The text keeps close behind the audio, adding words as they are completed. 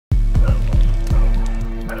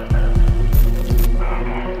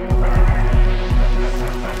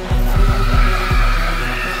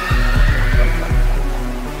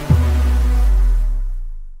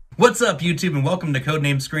What's up, YouTube, and welcome to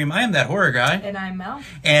Codename Scream. I am that horror guy. And I'm Mel.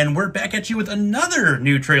 And we're back at you with another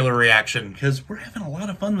new trailer reaction, because we're having a lot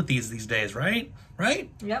of fun with these days, right? Right?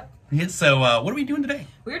 Yep. Yeah, so, what are we doing today?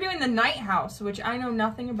 We're doing The Night House, which I know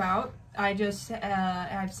nothing about. I just,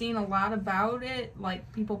 I've seen a lot about it,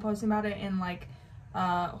 like, people posting about it in, like,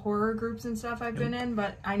 horror groups and stuff I've been in,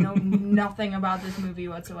 but I know nothing about this movie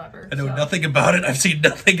whatsoever. I know nothing about it. I've seen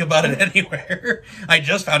nothing about it anywhere. I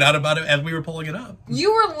just found out about it as we were pulling it up.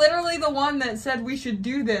 You were literally the one that said we should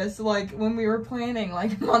do this, like, when we were planning,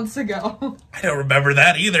 like, months ago. I don't remember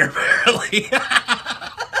that either, apparently.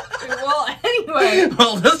 Well, anyway.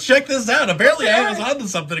 Well, let's check this out. Apparently I was onto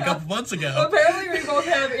something a couple months ago. Apparently we both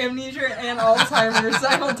have amnesia and Alzheimer's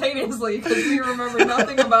simultaneously, because we remember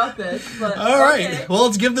nothing about this. But all right, well,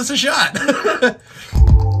 let's give this a shot.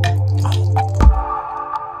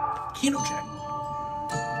 Kino check.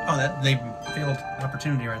 Oh, that they failed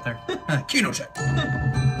opportunity right there. Kino check.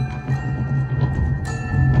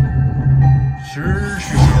 Sure.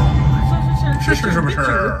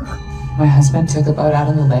 My husband took a boat out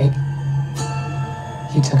on the lake.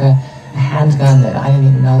 He took a handgun that I didn't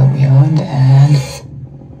even know that we owned, and...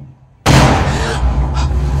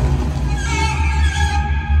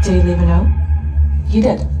 Did he leave a note? He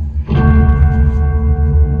did.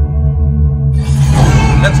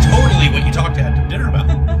 That's totally what you talked at dinner about.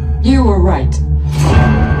 You were right.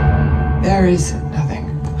 There is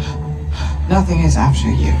nothing. Nothing is after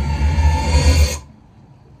you.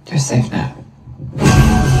 You're safe now.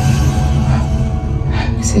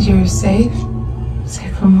 You said you were safe?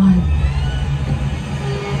 Safe from what?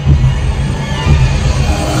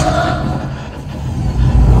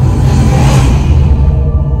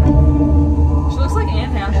 She looks like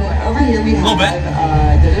Anne Hathaway. Over here we have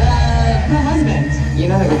my husband. You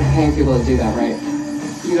know that we're paying people to do that, right?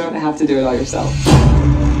 You don't have to do it all yourself.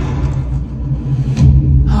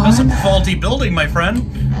 That's some faulty building, my friend.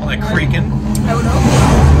 All that creaking. I would hope.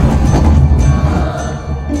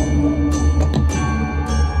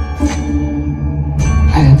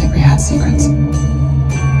 I didn't think we had secrets.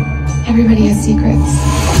 Everybody has secrets.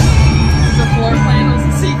 The floor plan was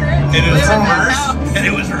a secret. And it was reversed. And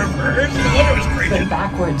it was reversed. No wonder it was creaking. But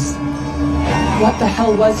backwards. What the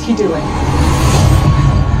hell was he doing?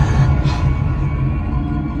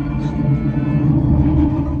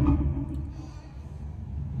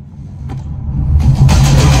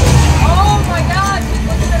 Oh my god, she's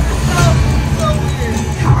looking at herself. So weird.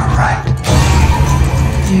 You were right.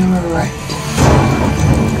 You were right.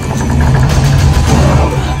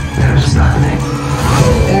 There's nothing.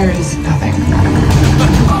 There is nothing.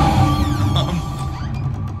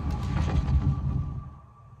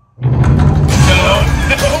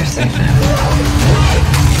 You're safe now.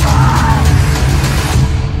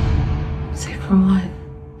 Safe from what?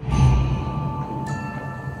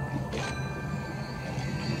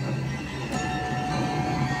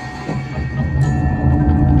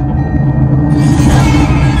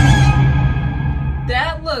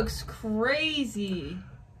 That looks crazy.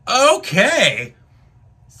 Okay.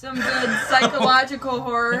 Some good psychological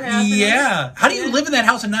horror happening. Yeah. How do you live in that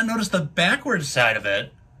house and not notice the backwards side of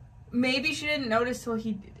it? Maybe she didn't notice till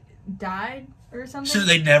he died or something. So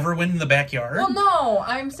they never went in the backyard? Well, no.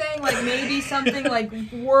 I'm saying, like, maybe something, like,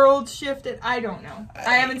 world shifted. I don't know.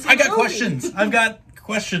 I haven't seen I got the movie. questions. I've got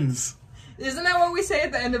questions. Isn't that what we say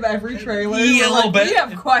at the end of every trailer? Yeah, We're a little like, bit. We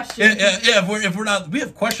have questions. Yeah, if we're not, we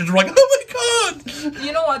have questions. We're like, oh my god!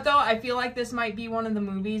 You know what, though? I feel like this might be one of the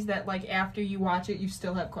movies that, like, after you watch it, you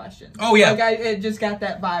still have questions. Oh, yeah. Like, it just got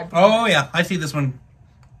that vibe. Oh, yeah. I see this one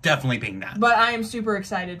definitely being that. But I am super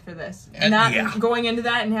excited for this. Yeah. Going into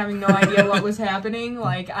that and having no idea what was happening,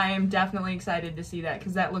 like, I am definitely excited to see that,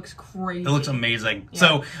 because that looks crazy. It looks amazing. Yeah.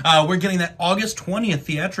 So, we're getting that August 20th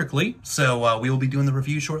theatrically, so we will be doing the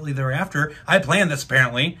review shortly thereafter. I planned this,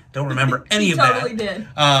 apparently. Don't remember any of that. Totally did.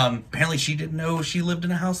 Apparently she didn't know she lived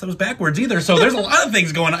in a house that was backwards either, so there's a lot of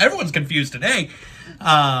things going on. Everyone's confused today.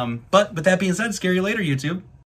 But with that being said, scary later, YouTube.